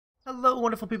Hello,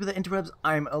 wonderful people of the interwebs.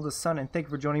 I'm EldestSon, and thank you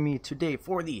for joining me today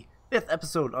for the 5th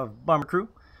episode of Bomber Crew.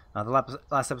 The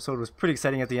last episode was pretty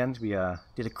exciting at the end. We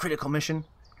did a critical mission,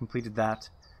 completed that,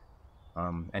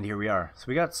 and here we are. So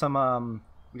we got some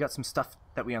stuff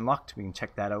that we unlocked. We can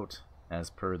check that out as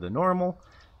per the normal,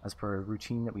 as per a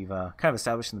routine that we've kind of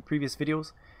established in the previous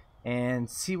videos, and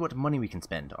see what money we can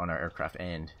spend on our aircraft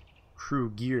and crew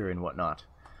gear and whatnot.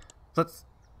 So let's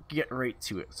get right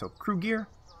to it. So crew gear.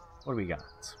 What do we got?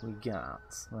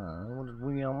 What did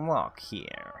we unlock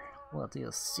here? What do you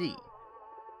see?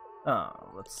 I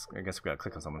guess we gotta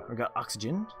click on someone. We got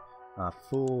oxygen,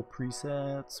 full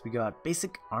presets. We got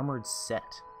basic armored set.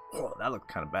 Oh, that looked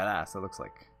kind of badass. That looks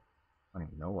like, I don't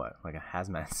even know what, like a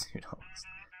hazmat suit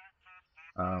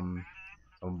almost.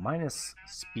 Minus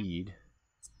speed.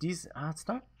 It's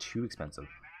not too expensive.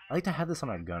 I like to have this on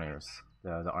our gunners,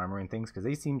 the armor and things, because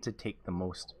they seem to take the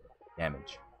most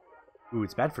damage. Ooh,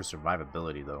 it's bad for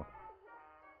survivability though.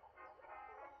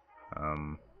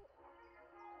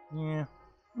 Yeah.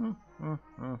 I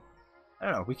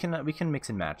don't know. We can mix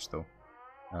and match though.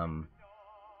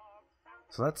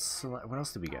 So let's. What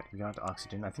else did we get? We got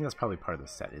oxygen. I think that's probably part of the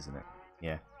set, isn't it?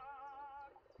 Yeah.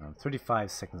 35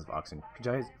 seconds of oxygen.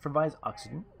 Provides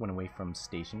oxygen when away from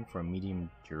station for a medium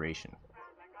duration.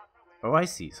 Oh, I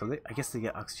see. So I guess they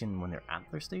get oxygen when they're at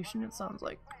their station. It sounds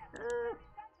like.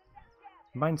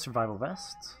 Combined survival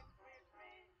vest.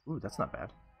 Ooh, that's not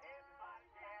bad.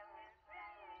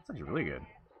 That's actually really good.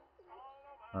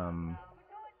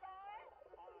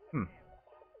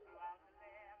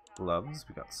 Gloves.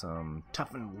 We got some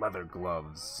toughened leather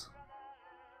gloves.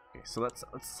 Okay, so let's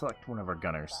select one of our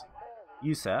gunners.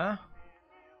 You, sir.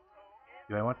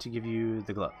 Do I want to give you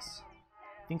the gloves?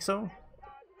 Think so?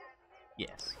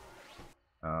 Yes.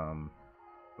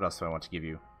 What else do I want to give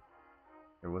you?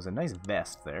 There was a nice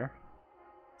vest there.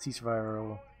 Sea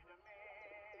survival.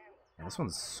 Yeah, this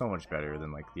one's so much better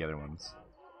than like the other ones.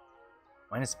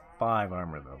 Minus 5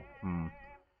 armor though.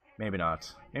 Maybe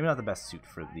not. Maybe not the best suit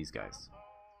for these guys.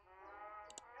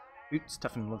 Boots,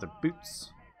 toughened leather boots.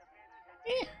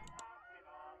 Eh.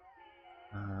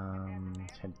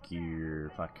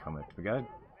 Headgear, black helmet. We got. I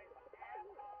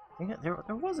think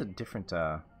there was a different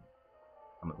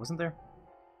helmet, wasn't there?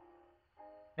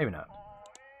 Maybe not.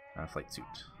 Flight suit.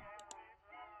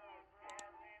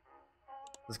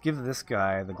 Let's give this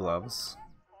guy the gloves.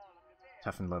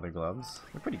 Toughened leather gloves.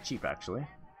 They're pretty cheap actually.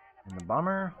 And the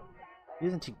bomber, he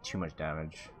doesn't take too much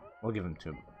damage. We'll give it to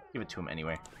him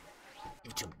anyway.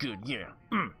 Give it to him good, yeah.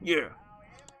 Yeah.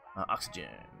 Oxygen.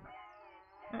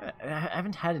 I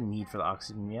haven't had a need for the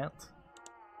oxygen yet.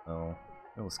 So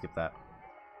we'll skip that.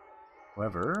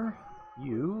 However,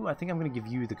 I think I'm gonna give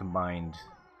you the combined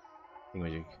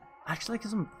thingamajig. Actually, that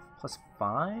gives him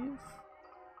 +5?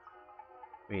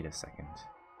 Wait a second.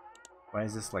 Why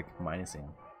is this like minusing?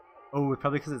 Oh,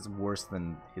 probably because it's worse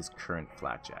than his current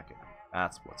flak jacket.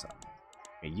 That's what's up.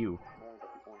 Okay, you.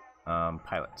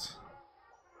 Pilot.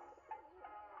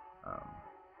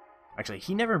 Actually,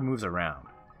 he never moves around.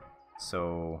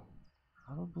 So,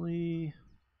 probably...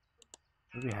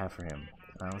 What do we have for him?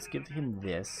 Let's give him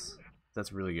this.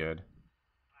 That's really good.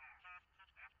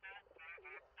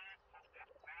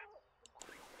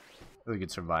 Really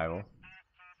good survival.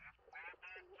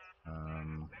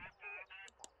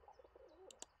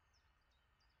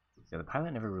 Yeah, the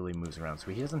pilot never really moves around,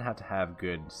 so he doesn't have to have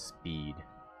good speed.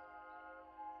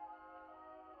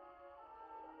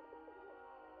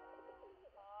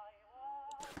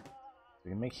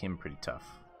 We can make him pretty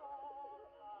tough.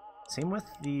 Same with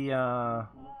the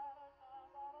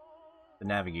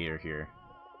navigator here.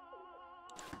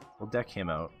 We'll deck him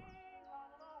out.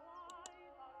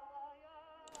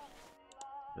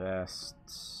 Vest.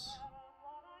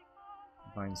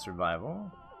 Combined survival.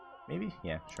 Maybe?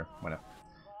 Yeah, sure. Why not?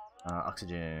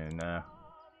 Oxygen.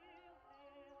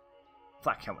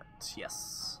 Flak helmet.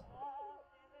 Yes.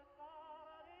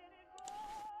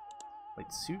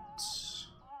 Light suit.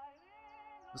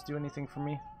 Does this do anything for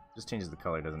me? Just changes the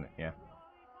color, doesn't it? Yeah.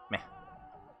 Meh.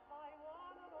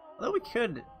 Although we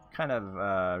could kind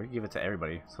of give it to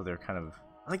everybody, so they're kind of.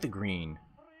 I like the green.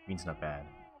 Green's not bad.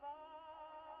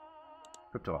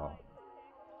 Crypto Hall.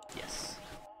 Yes.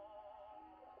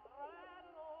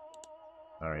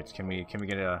 Alright, can we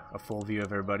get a full view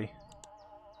of everybody?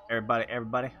 Everybody?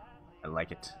 I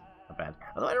like it. Not bad.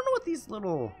 Although I don't know what these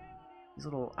little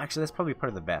actually that's probably part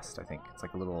of the vest, I think. It's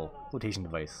like a little flotation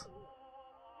device.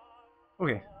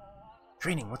 Okay.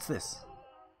 Training, what's this?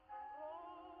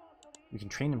 We can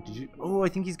train him to do. Oh, I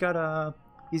think he can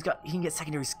get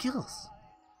secondary skills.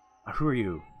 Who are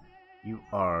you? You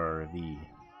are the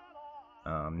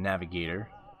navigator.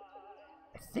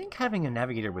 I think having a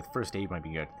navigator with first aid might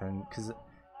be good, because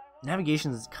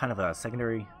navigation is kind of a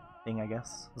secondary thing, I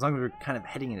guess. As long as we're kind of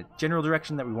heading in a general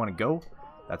direction that we want to go,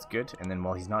 that's good. And then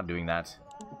while he's not doing that,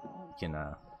 he can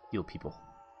heal people.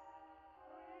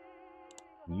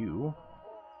 You,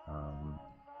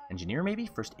 engineer maybe?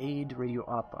 First aid, radio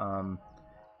op.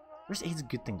 First aid's a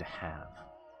good thing to have.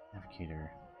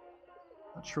 Navigator.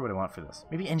 Not sure what I want for this.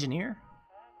 Maybe engineer?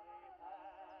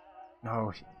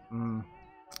 No,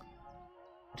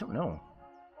 I don't know.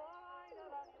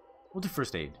 We'll do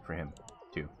first aid for him,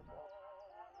 too.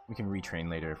 We can retrain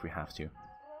later if we have to.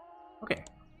 Okay,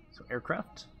 so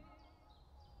aircraft.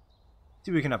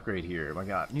 See what we can upgrade here. Oh my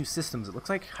god, new systems. It looks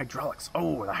like hydraulics.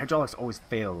 Oh, the hydraulics always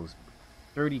fails.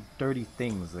 Dirty, dirty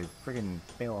things. They friggin'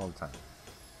 fail all the time.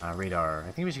 Radar.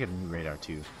 I think we should get a new radar,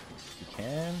 too. If we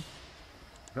can.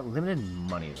 We've got limited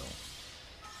money, though.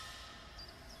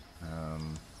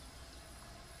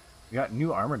 We got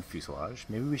new armored fuselage.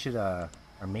 Maybe we should, our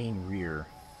main rear.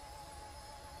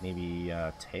 Maybe,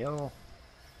 tail?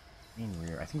 Main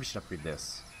rear. I think we should upgrade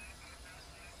this.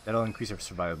 That'll increase our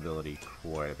survivability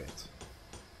quite a bit.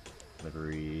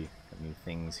 Livery. Got new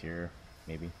things here.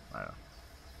 Maybe. I don't know.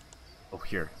 Oh,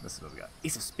 here. This is what we got.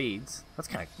 Ace of Spades. That's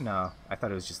kind of... No. I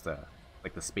thought it was just,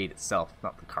 like the spade itself,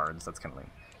 not the cards. That's kind of like...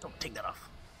 Don't take that off.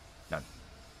 None.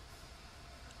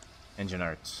 Engine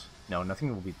art. No, nothing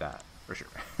will beat that. For sure.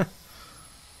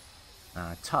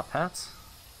 Top hat.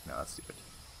 No, that's stupid.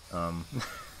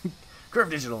 Curve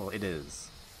digital, it is.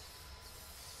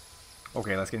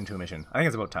 Okay, let's get into a mission. I think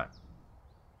it's about time.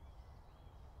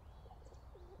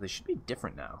 They should be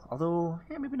different now. Although,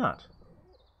 yeah, maybe not.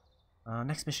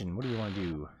 Next mission, what do we want to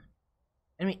do?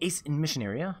 Enemy ace in mission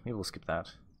area. Maybe we'll skip that.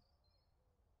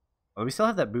 Well, we still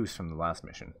have that boost from the last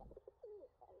mission.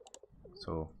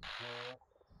 So,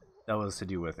 that was to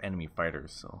do with enemy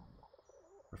fighters, so...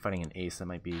 We're fighting an ace, that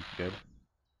might be good.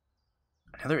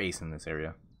 Another ace in this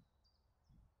area.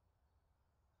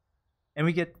 And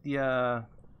we get the, a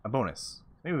bonus.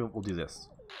 Maybe we'll do this.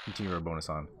 Continue our bonus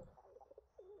on.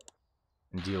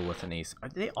 And deal with an ace.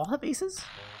 Do they all have aces?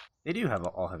 They do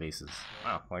all have aces.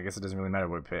 Wow, well I guess it doesn't really matter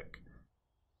what we pick.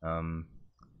 So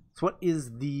what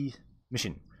is the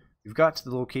mission? We've got to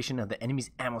the location of the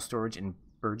enemy's ammo storage in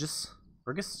Burgess,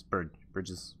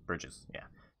 yeah.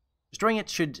 Destroying it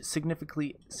should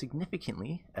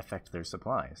significantly affect their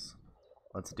supplies.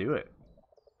 Let's do it.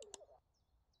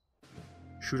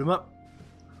 Shoot him up.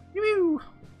 Yoo-yoo!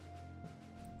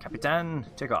 Capitan,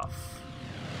 take off.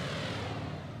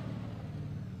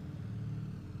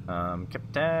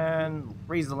 Capitan,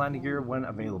 raise the landing gear when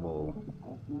available.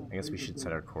 I guess we should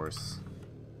set our course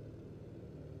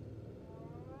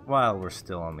while we're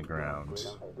still on the ground.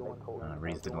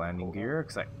 Raise the landing gear,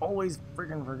 because I always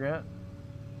friggin' forget.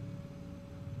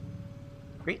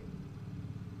 Great.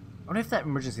 I wonder if that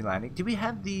emergency landing... Did we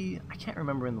have the... I can't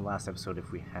remember in the last episode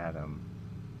if we had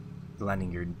the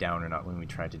landing gear down or not when we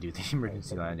tried to do the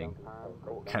emergency landing.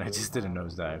 Kind of just did a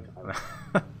nosedive.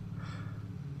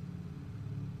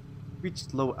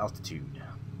 Reached low altitude.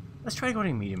 Let's try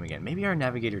going medium again. Maybe our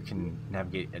navigator can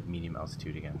navigate at medium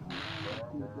altitude again.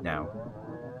 Now.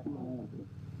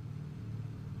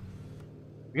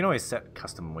 We can always set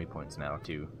custom waypoints now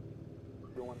too.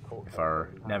 If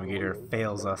our navigator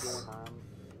fails us.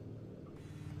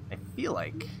 I feel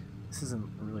like this isn't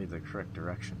really the correct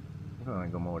direction. I think I'm gonna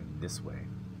go more this way.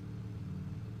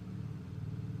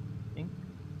 Think?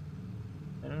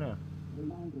 I don't know.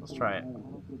 Let's try it.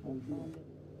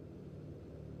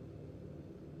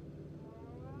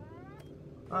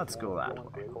 Let's go that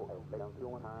way.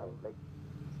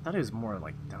 I thought it was more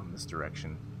like down this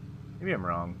direction. Maybe I'm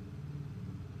wrong.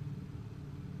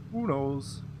 Who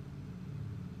knows?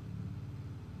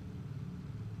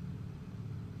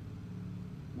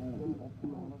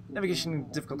 Navigation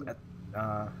difficult at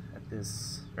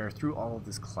this, or through all of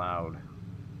this cloud.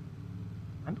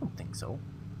 I don't think so.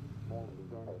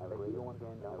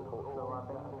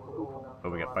 Oh,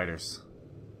 we got fighters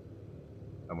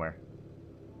somewhere.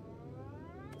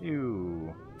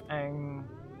 You bang,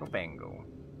 go bango.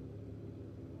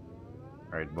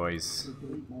 Alright, boys.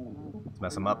 Let's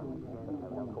mess them up.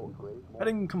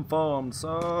 Heading confirmed,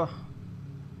 sir.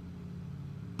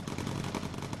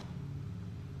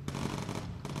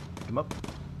 Pick him up.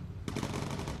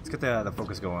 Let's get the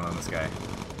focus going on this guy.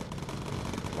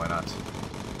 Why not?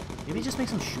 Maybe just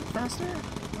makes him shoot faster?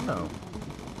 I don't know.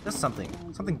 That's something.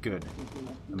 Something good,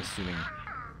 I'm assuming.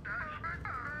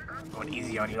 Going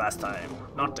easy on you last time.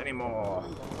 Not anymore.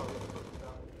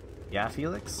 Yeah,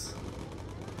 Felix?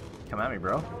 Come at me,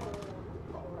 bro.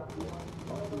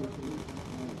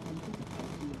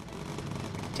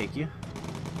 Take you.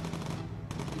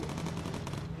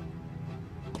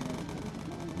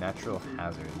 Natural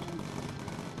hazard.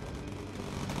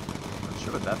 Not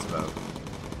sure what that's about.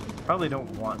 Probably don't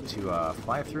want to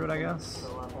fly through it, I guess.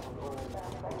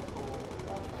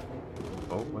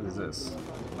 Oh, what is this?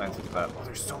 Lands with that. Oh,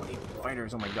 there's so many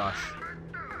fighters, oh my gosh.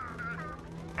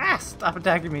 Ah, stop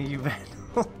attacking me, you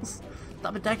vandals.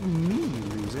 Stop attacking me, you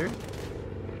loser.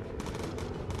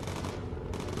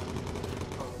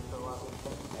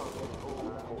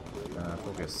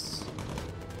 Focus.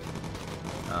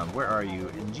 Where are you?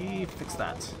 NG, fix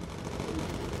that.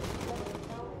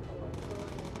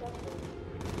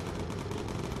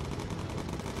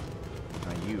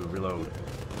 You, reload.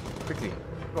 Quickly,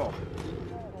 go.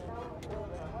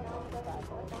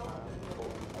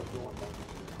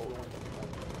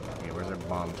 Okay, where's our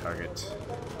bomb target?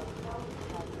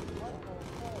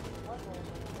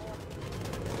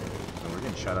 Oh, we're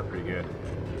getting shot up pretty good.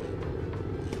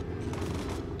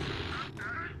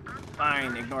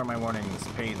 Fine, ignore my warnings.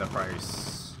 Pay the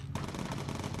price.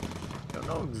 Don't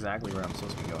know exactly where I'm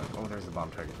supposed to be going. Oh, there's the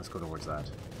bomb target. Let's go towards that.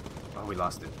 Oh, we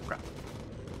lost it. Crap.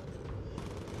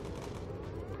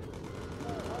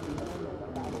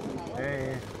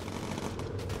 Okay.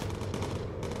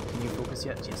 Can you focus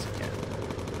yet? Yes, I can.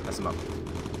 Mess him up.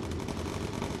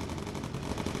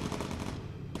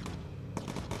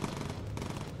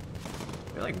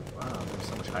 They're like, wow, they're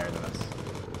so much higher than us.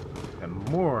 And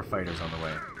more fighters on the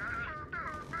way.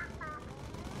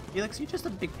 Felix, you're just a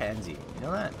big pansy. You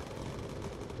know that?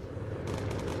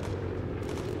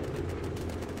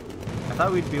 I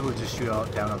thought we'd be able to just shoot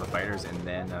out down on the fighters and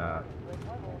then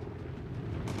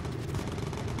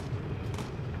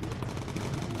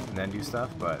do stuff,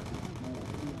 but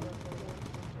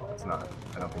it's not.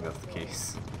 I don't think that's the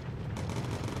case.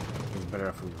 It's better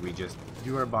if we just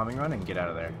do our bombing run and get out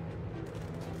of there.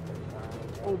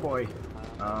 Oh boy.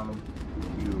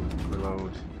 You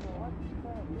reload.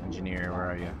 Engineer, where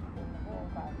are you?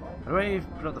 How do I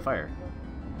put out the fire?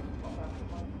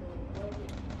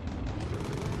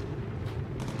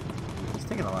 He's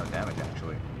taking a lot of damage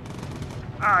actually.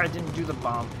 Ah, I didn't do the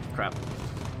bomb. Crap.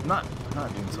 I'm not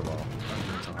doing so well. I'm not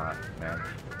doing so hot, man.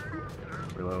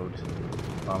 Reload.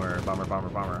 Bomber, bomber, bomber,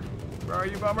 bomber. Where are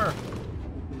you, bomber?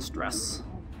 Stress.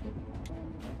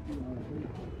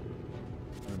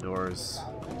 The doors.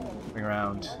 Bring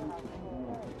around.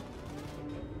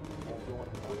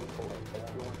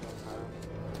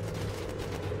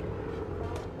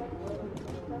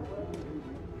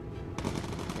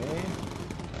 Okay.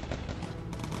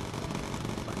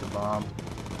 Like the bomb. I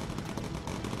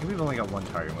think we've only got one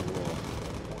target, but we'll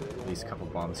at least a couple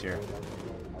bombs here.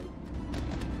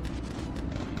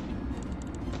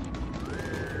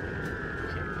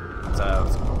 Okay.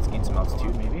 Let's gain some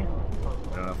altitude, maybe.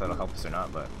 I don't know if that'll help us or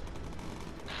not, but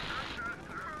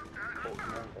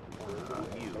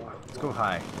let's go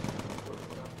high.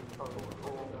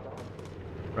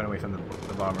 Run away from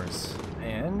the bombers.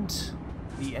 And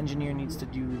the engineer needs to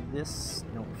do this.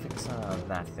 No, fix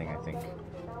that thing, I think.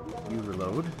 You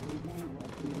reload.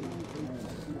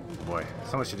 Boy,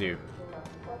 so much to do.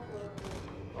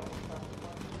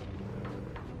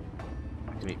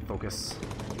 Activate focus.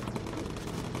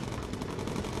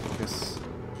 Focus.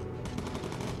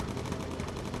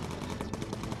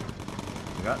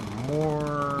 We got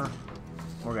more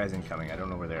guys incoming. I don't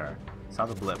know where they are. Saw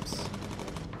the blips.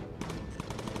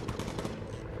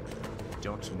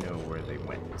 Don't know where they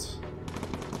went.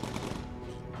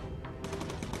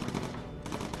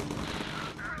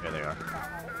 There they are.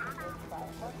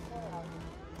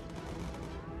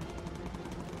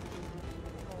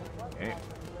 Okay.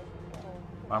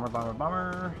 Bomber, bomber,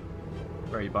 bomber.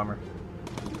 Where are you, bomber?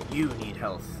 You need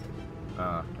health.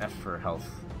 F for health.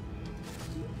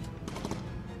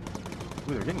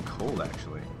 Ooh, they're getting cold,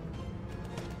 actually.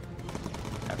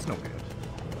 That's no good.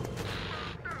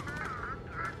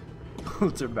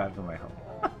 Colds are bad for my health.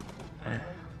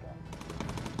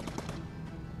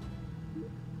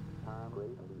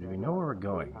 Do we know where we're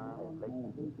going?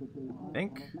 I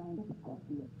think.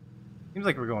 Seems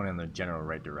like we're going in the general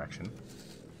right direction.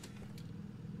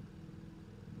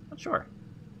 Not sure.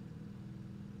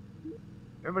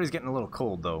 Everybody's getting a little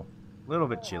cold, though. A little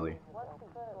bit chilly.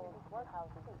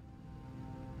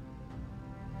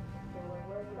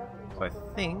 So I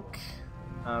think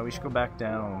we should go back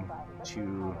down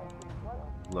to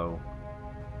low.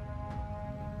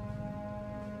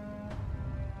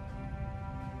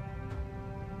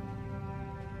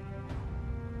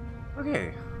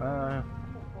 Okay,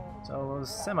 so it was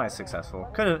semi-successful.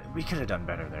 We could have done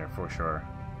better there for sure.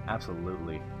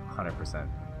 Absolutely, 100%.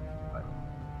 But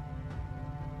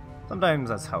sometimes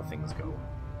that's how things go.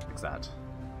 Fix that.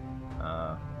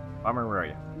 Bomber, where are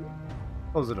you?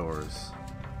 Close the doors.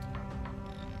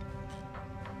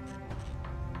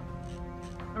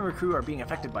 Bomber crew are being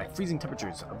affected by freezing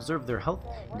temperatures. Observe their health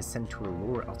and descend to a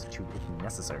lower altitude if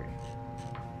necessary.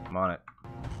 I'm on it.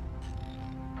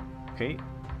 Okay.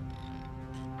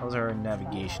 How's our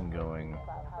navigation going?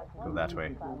 Go that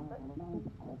way.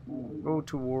 Go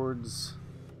towards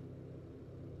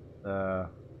that.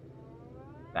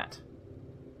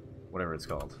 Whatever it's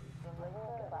called.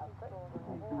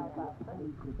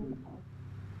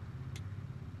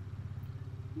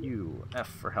 U, F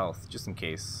for health, just in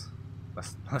case.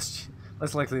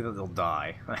 Less likely that they'll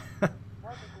die.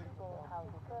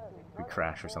 We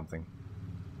crash or something.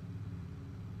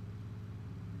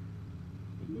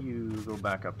 You go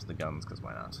back up to the guns, because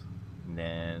why not? And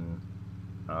then,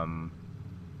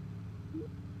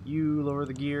 you lower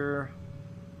the gear,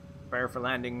 fire for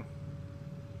landing.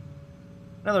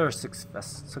 Another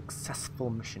successful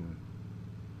mission.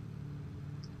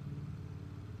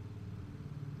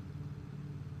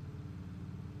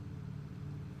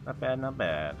 Not bad, not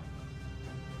bad.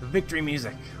 The victory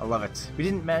music, I love it. We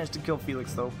didn't manage to kill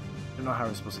Felix though. Don't know how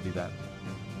we're supposed to do that.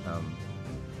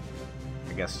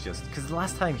 I guess just because the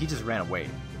last time he just ran away.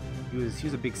 He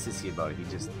was a big sissy about it. He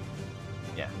just,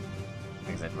 yeah,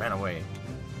 like I said, ran away.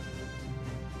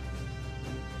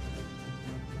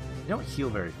 They don't heal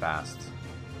very fast.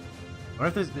 I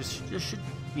wonder if there should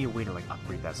be a way to like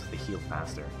upgrade that so they heal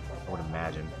faster. I would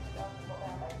imagine.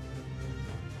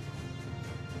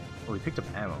 Oh, he picked up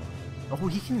ammo. Oh,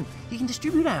 he can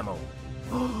distribute ammo.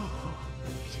 Oh, I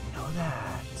didn't know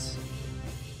that.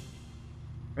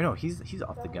 Or no, he's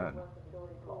off the gun.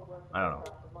 I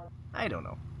don't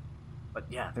know.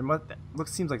 But yeah,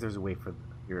 seems like there's a way for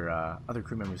your other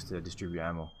crew members to distribute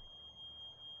ammo.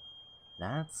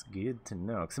 That's good to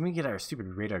know. Cause I'm gonna get our stupid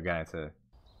radar guy to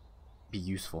be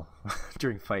useful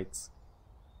during fights,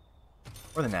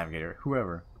 or the navigator,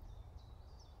 whoever.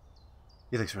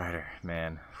 Felix Rider,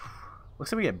 man.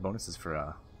 Looks like we get bonuses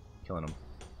for killing him.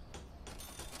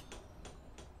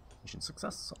 Mission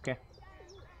success. Okay.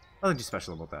 Nothing too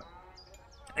special about that.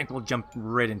 I think we'll jump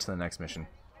right into the next mission.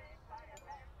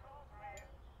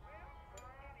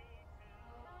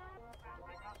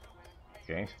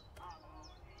 Okay.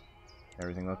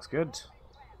 Everything looks good.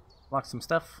 Lock some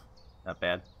stuff. Not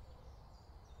bad.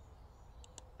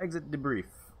 Exit debrief.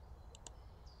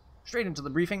 Straight into the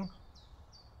briefing.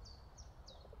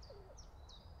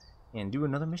 And do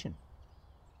another mission.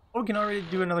 Oh, we can already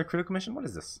do another critical mission? What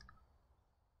is this?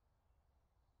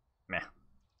 Meh.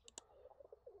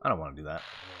 I don't want to do that.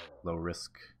 Low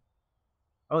risk.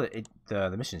 Oh,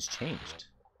 the mission's changed.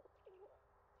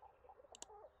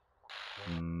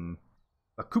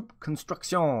 La coupe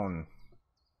construction.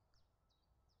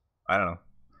 I don't know.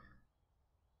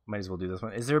 Might as well do this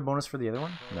one. Is there a bonus for the other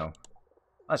one? No.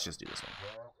 Let's just do this one.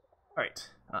 Alright.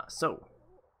 So,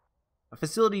 a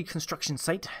facility construction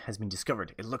site has been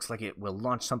discovered. It looks like it will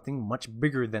launch something much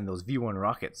bigger than those V1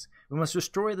 rockets. We must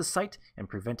destroy the site and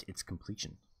prevent its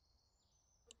completion.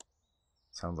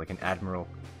 Sounds like an admirable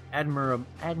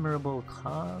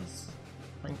cause,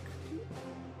 I think.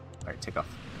 Alright, take off.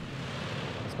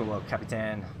 Let's go, well,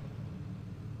 Capitan.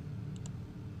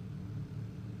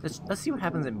 Let's see what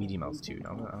happens at medium altitude.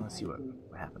 I want to see what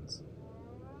happens.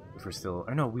 If we're still...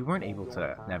 Or no, we weren't able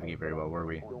to navigate very well, were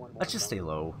we? Let's just stay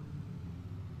low.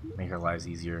 Make our lives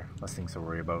easier. Less things to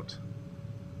worry about.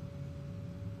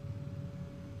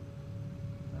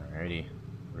 Alrighty.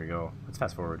 Here we go. Let's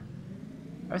fast forward.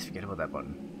 I always forget about that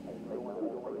button.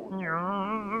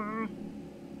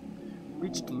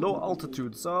 Reached low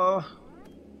altitude, so...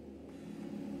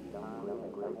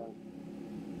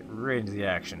 Get right into the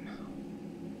action.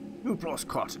 New plus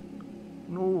cotton.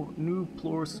 No new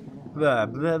plus blah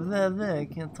blah blah blah. I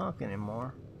can't talk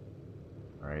anymore.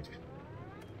 Alright.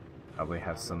 Probably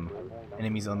have some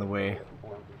enemies on the way.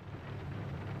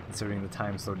 Considering the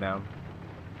time slowed down.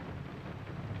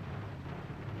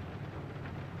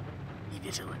 Be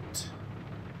vigilant.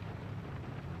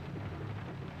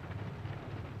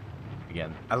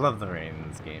 Again, I love the rain in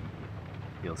this game.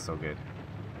 Feels so good.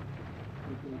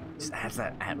 Just adds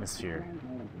that atmosphere.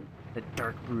 That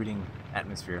dark, brooding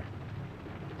atmosphere.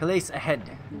 Police ahead.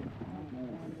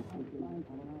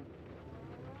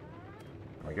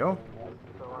 There we go.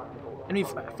 Enemy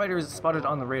fighters spotted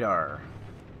on the radar.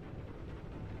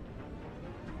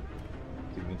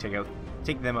 See if we can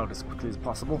take them out as quickly as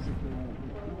possible.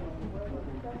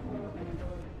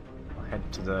 I'll head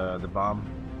to the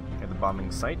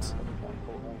bombing site.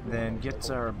 Then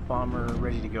get our bomber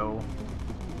ready to go.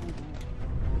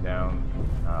 Down.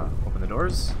 Open the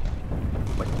doors.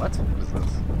 Wait, what? What is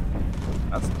this?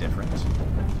 That's different.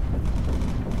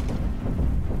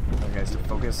 Other guys to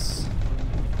focus.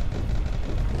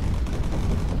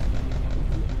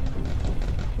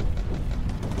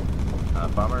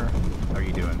 Bomber, how are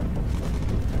you doing?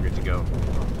 You're good to go.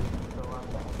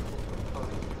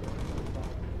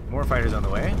 More fighters on the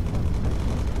way.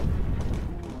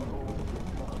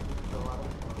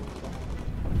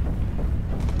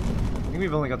 I think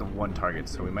we've only got the one target,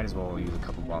 so we might as well use a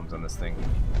couple bombs on this thing.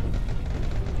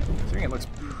 Considering it looks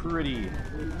pretty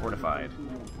fortified.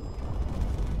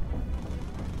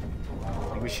 I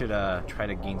think we should try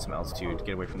to gain some altitude to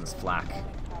get away from this flak.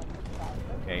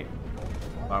 Okay,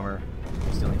 Bomber,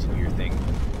 you still need to do your thing.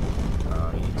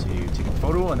 You need to take a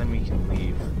photo and then we can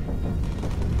leave.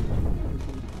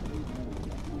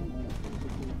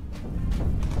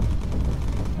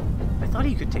 I thought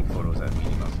he could take photos at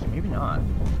medium altitude, maybe not.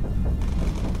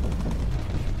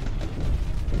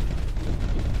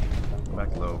 Go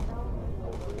back low.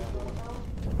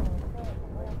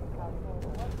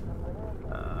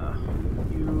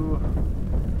 You...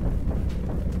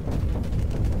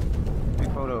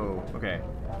 Big photo. Okay.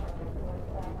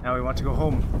 Now we want to go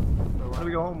home. How do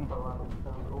we go home?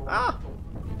 Ah!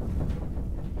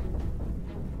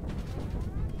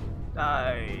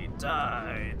 Die,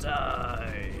 die,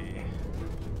 die.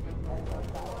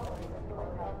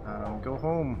 Go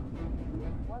home.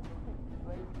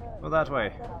 Go that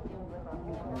way.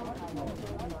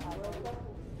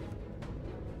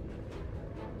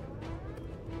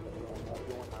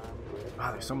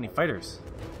 Wow, there's so many fighters.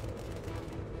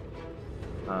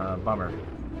 Bummer.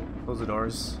 Close the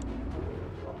doors.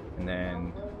 And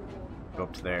then go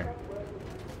up to there.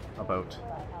 Up out.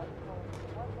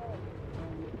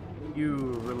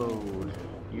 You reload.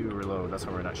 You reload. That's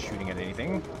how we're not shooting at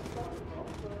anything.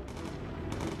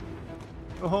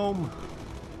 Go home.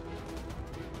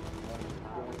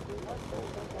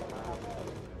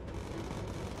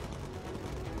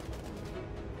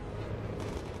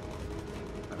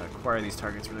 I gotta acquire these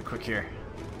targets really quick here.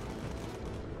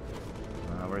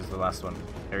 Where's the last one?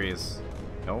 There he is.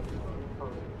 No?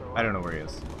 I don't know where he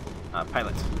is.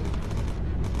 Pilot.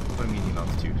 Put him medium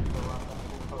altitude.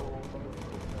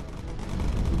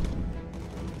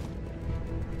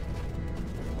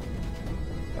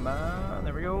 Come on,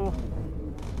 there we go.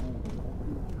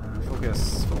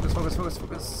 Focus, focus, focus, focus,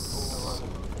 focus.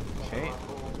 Okay.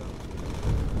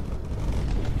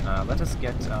 Let us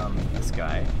get this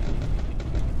guy.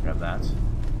 Grab that.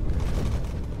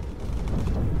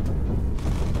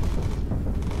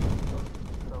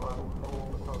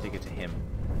 Take it to him.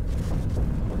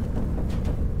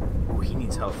 Oh, he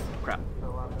needs health. Crap.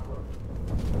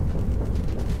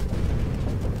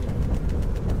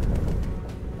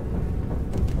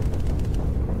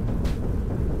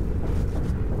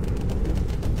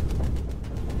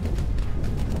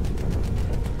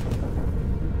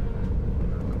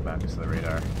 To the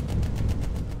radar.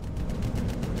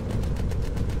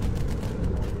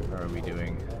 How are we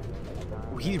doing?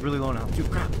 Oh, he's really low on health too.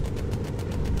 Crap.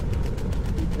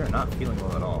 They're not feeling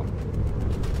well at all.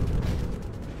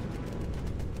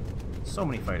 So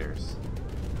many fighters.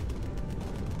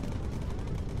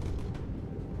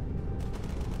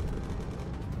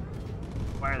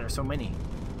 Why are there so many?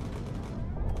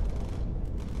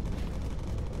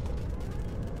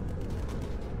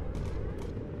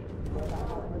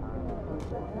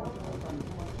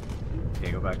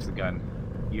 Okay, go back to the gun.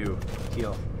 You,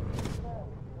 heal.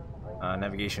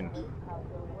 Navigation.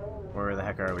 Where the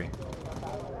heck are we?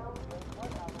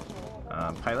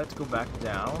 Pilot, go back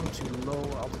down to low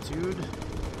altitude.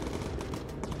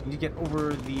 We need to get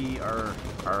over the our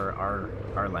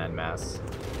landmass,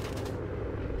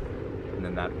 and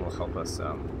then that will help us.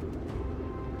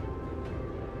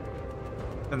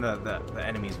 Then the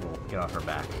enemies will get off our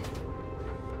back.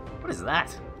 What is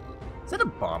that? Is that a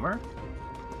bomber?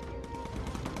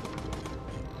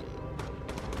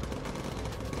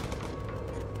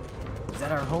 Is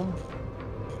that our home?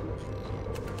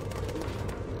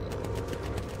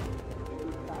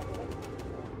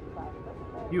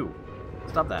 You,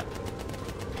 stop that.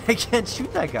 I can't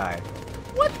shoot that guy.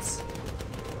 What?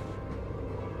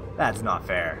 That's not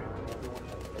fair.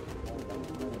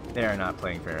 They are not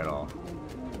playing fair at all.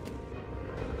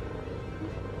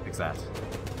 Fix that.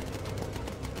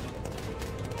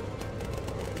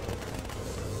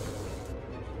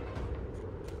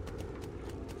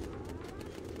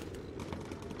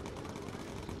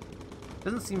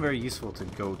 Doesn't seem very useful to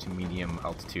go to medium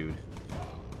altitude.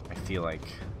 I feel like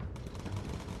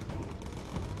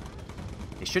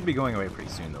they should be going away pretty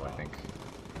soon, though. I think.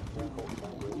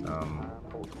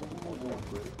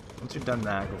 Once you're done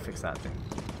that, go fix that thing.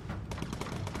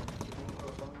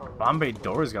 Bombay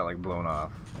doors got like blown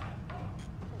off.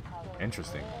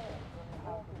 Interesting.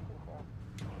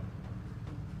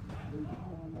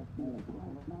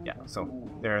 Yeah, so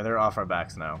they're off our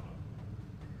backs now.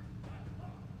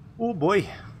 Oh boy,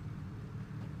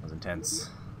 that was intense.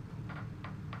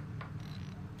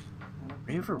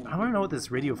 Radio for, I want to know what this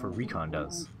radio for recon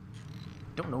does.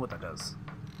 Don't know what that does.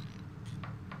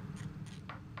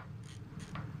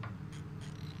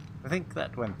 I think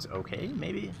that went okay,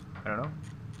 maybe? I don't know.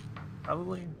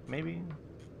 Probably, maybe.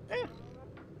 It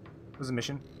was a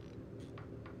mission.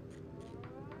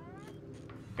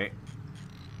 Okay.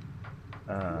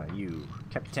 You,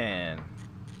 Captain.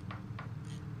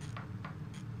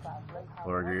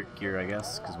 Lower gear, I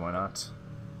guess, because why not?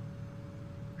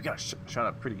 We got shot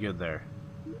up pretty good there.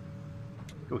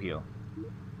 Go heal.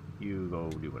 You go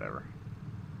do whatever.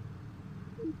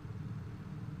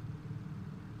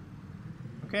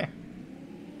 Okay.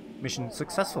 Mission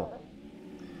successful.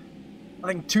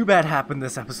 Nothing too bad happened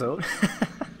this episode.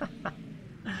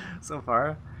 So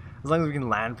far. As long as we can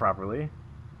land properly.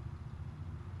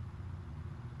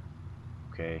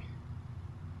 Okay.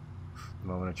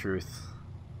 Moment of truth.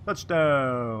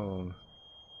 Touchdown!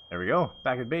 There we go.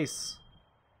 Back at base.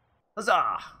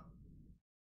 Huzzah!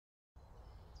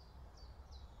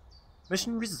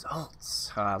 Mission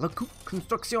results. Le coup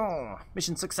construction.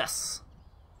 Mission success.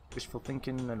 Wishful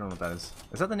thinking. I don't know what that is.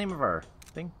 Is that the name of our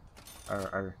thing?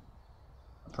 Our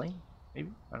plane?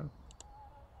 Maybe? I don't know.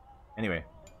 Anyway.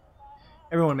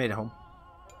 Everyone made it home.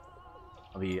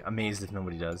 I'll be amazed if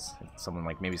nobody does. If someone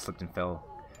like maybe slipped and fell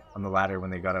on the ladder when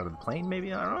they got out of the plane,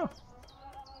 maybe? I don't know.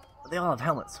 But they all have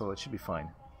helmets, so it should be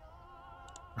fine.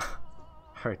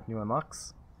 Alright, new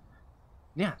unlocks.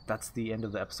 Yeah, that's the end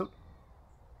of the episode.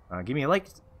 Give me a like,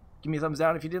 give me a thumbs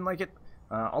down if you didn't like it.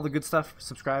 All the good stuff.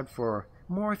 Subscribe for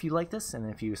more if you like this, and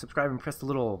if you subscribe and press the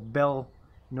little bell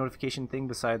notification thing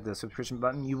beside the subscription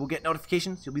button, you will get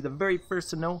notifications. You'll be the very first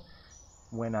to know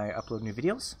when I upload new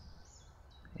videos.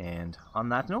 And on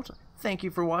that note, thank you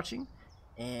for watching,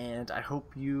 and I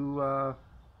hope to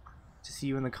see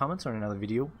you in the comments or in another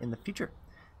video in the future.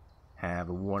 Have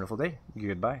a wonderful day.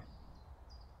 Goodbye.